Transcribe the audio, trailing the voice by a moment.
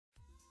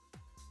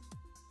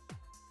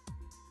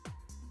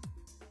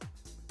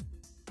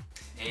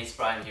Hey, it's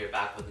Brian here,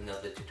 back with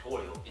another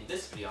tutorial. In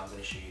this video, I'm going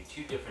to show you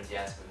two different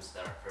dance moves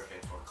that are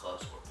perfect for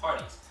clubs or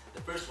parties.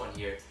 The first one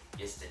here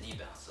is the knee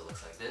bounce. So it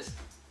looks like this.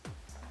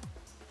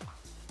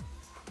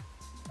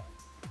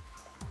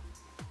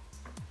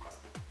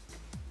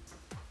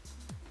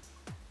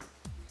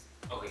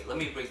 Okay, let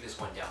me break this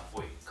one down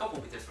for you. A couple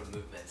of different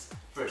movements.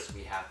 First,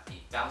 we have the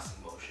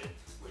bouncing motion,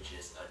 which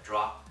is a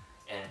drop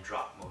and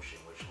drop motion,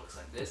 which looks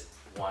like this.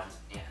 1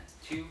 and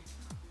 2,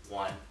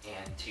 1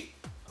 and 2.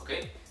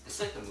 Okay? The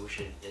second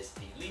motion is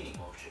the leaning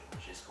motion,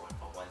 which is going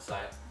from one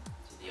side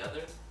to the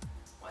other,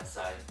 one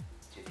side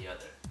to the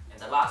other. And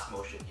the last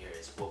motion here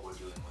is what we're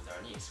doing with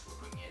our knees. We're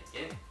bringing it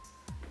in,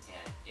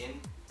 and in,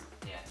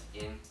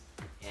 and in,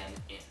 and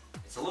in.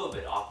 It's a little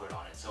bit awkward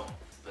on its own,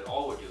 but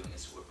all we're doing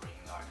is we're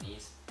bringing our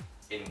knees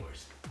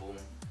inwards. Boom,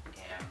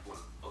 and boom.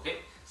 Okay?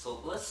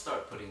 So let's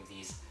start putting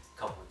these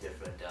couple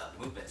different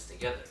movements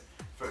together.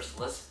 First,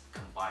 let's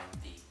combine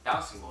the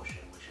bouncing motion,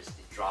 which is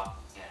the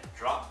drop and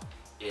drop,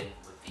 in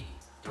with the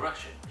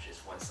direction, which is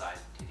one side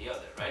to the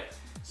other, right?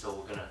 So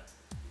we're gonna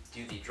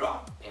do the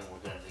drop and we're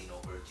gonna lean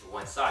over to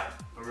one side.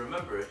 But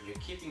remember, you're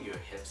keeping your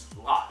hips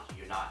locked.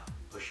 You're not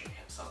pushing your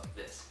hips out like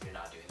this. You're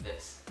not doing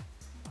this.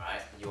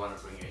 Alright? You wanna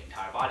bring your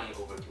entire body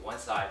over to one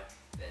side,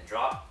 then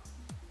drop,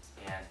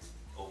 and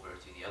over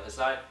to the other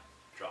side,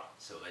 drop.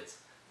 So it's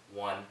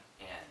 1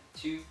 and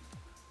 2,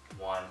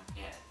 1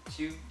 and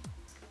 2,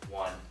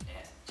 1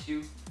 and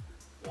 2,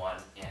 1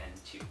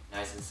 and 2.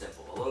 Nice and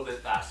simple. A little bit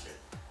faster.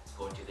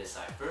 Going to this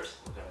side first,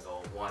 we're going to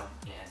go 1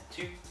 and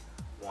 2,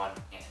 1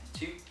 and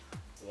 2,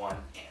 1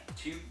 and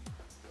 2,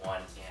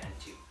 1 and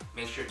 2.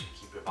 Make sure to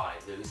keep your body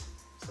loose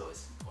so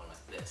it's going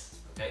like this,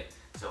 okay?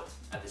 So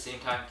at the same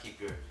time, keep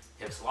your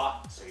hips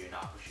locked so you're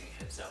not pushing your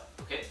hips out,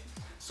 okay?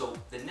 So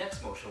the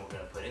next motion we're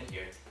going to put in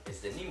here is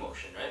the knee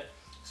motion, right?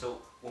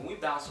 So when we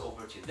bounce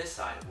over to this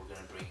side, we're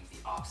going to bring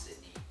the opposite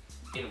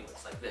knee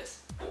inwards like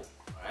this, boom,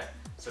 alright?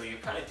 So you're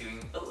kind of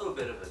doing a little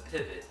bit of a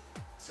pivot,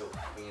 so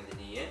bringing the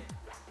knee in,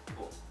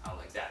 boom, out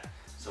like that.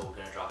 So we're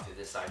gonna drop to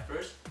this side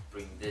first,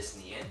 bring this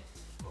knee in,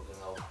 we're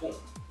gonna go boom.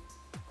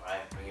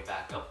 Alright, bring it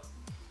back up.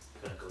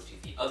 We're gonna go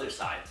to the other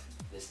side,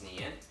 this knee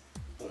in,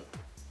 boom,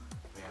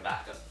 bring it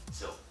back up.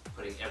 So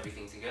putting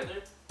everything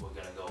together, we're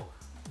gonna go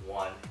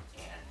 1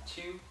 and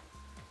 2,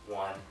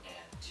 1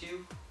 and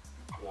 2,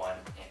 1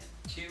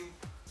 and 2,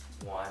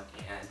 1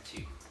 and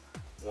 2,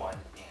 1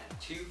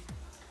 and 2,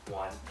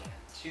 1 and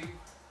 2,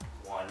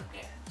 1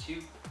 and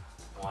 2,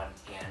 1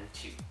 and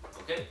 2.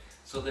 Okay?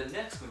 So the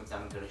next move that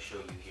I'm going to show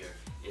you here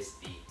is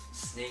the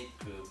snake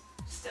groove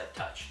step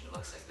touch. It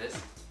looks like this.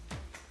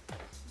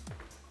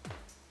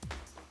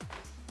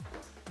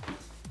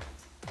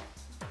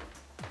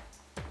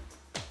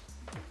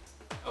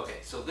 Okay,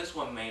 so this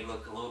one may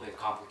look a little bit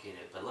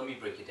complicated, but let me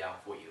break it down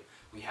for you.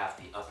 We have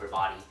the upper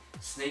body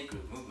snake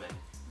groove movement,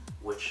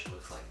 which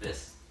looks like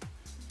this.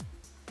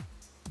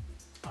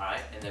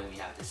 Alright, and then we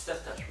have the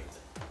step touch movement.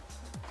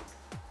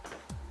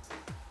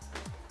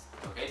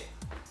 Okay?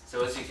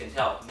 So as you can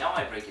tell, now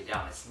I break it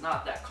down, it's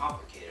not that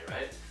complicated,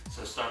 right?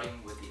 So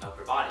starting with the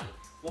upper body,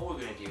 what we're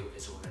going to do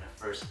is we're going to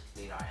first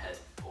lean our head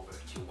over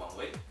to one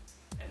way,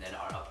 and then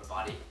our upper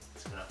body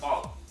is going to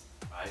follow.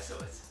 Alright, so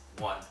it's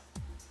 1,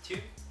 2,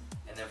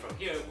 and then from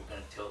here, we're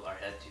going to tilt our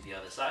head to the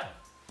other side,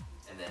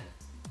 and then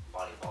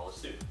body follows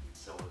through.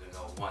 So we're going to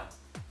go 1,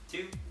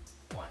 2,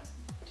 1,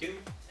 2,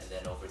 and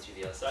then over to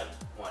the other side,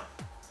 1,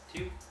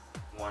 2,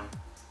 1,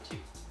 2.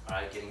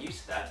 Alright, getting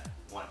used to that,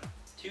 1,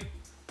 2,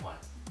 1,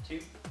 2,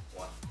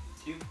 1,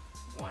 2,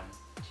 1,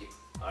 2.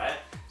 Alright?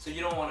 So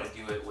you don't want to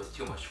do it with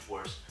too much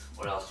force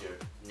or else your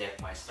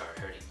neck might start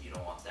hurting. You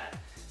don't want that.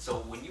 So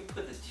when you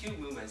put the two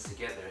movements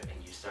together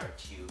and you start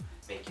to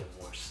make it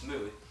more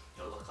smooth,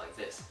 it'll look like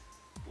this.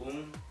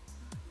 Boom,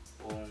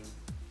 boom,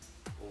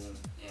 boom,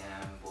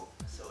 and boom.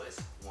 So it's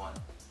 1,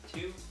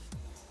 2,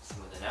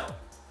 smoothing out,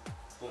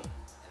 boom,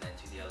 and then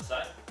to the other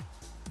side,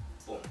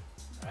 boom.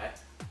 Alright?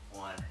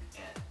 1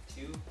 and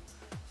 2,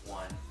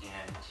 1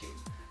 and 2.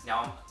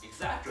 Now I'm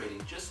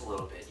exaggerating just a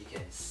little bit. You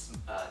can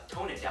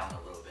tone it down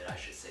a little bit, I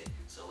should say.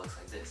 So it looks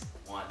like this.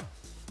 1,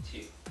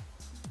 2,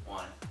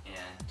 1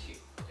 and 2.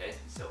 Okay?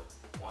 So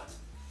 1,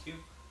 2,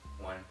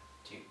 1,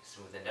 2.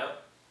 Smooth it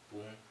out.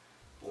 Boom,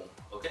 boom.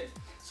 Okay?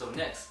 So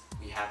next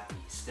we have the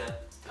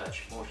step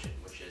touch motion,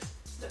 which is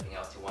stepping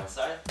out to one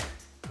side,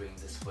 bring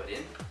this foot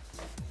in,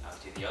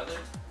 out to the other,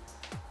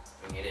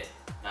 bring it in.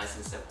 Nice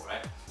and simple,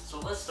 right? So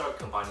let's start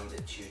combining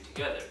the two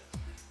together.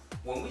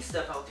 When we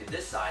step out to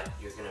this side,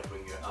 you're going to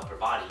bring your upper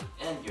body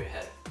and your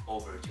head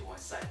over to one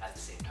side at the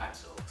same time.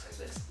 So it looks like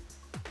this.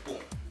 Boom.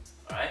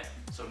 Alright?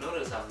 So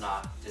notice I'm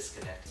not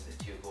disconnecting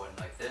the two, going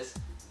like this,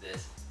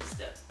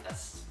 step.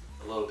 That's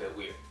a little bit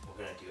weird.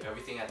 We're going to do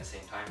everything at the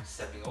same time.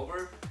 Stepping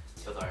over,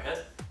 tilt our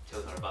head,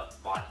 tilt our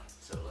body.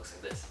 So it looks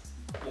like this.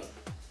 Boom.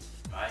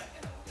 Alright?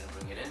 And then we're going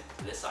to bring it in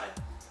to this side.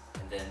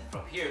 And then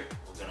from here,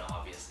 we're going to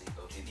obviously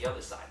go to the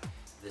other side.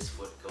 This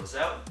foot goes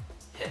out,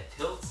 head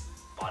tilts,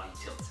 body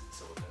tilts.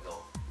 So we're going to go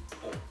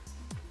boom,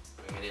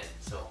 bring it in.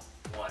 So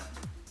 1,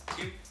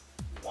 2,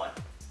 1,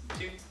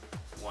 2,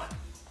 1,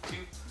 2,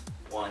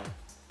 1,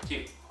 2,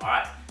 2.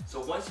 Alright,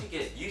 so once you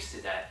get used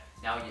to that,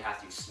 now you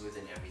have to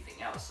smoothen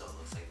everything else. So it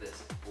looks like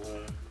this.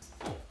 Boom,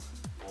 boom,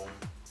 boom,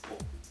 boom,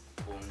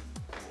 boom, boom,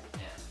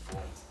 and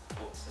boom,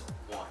 boom. So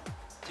 1,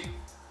 2,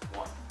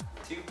 1,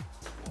 2,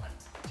 1,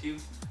 2,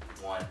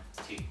 1,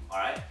 2.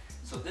 Alright?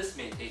 So this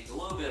may take a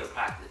little bit of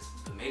practice,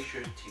 but make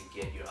sure to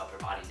get your upper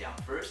body down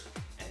first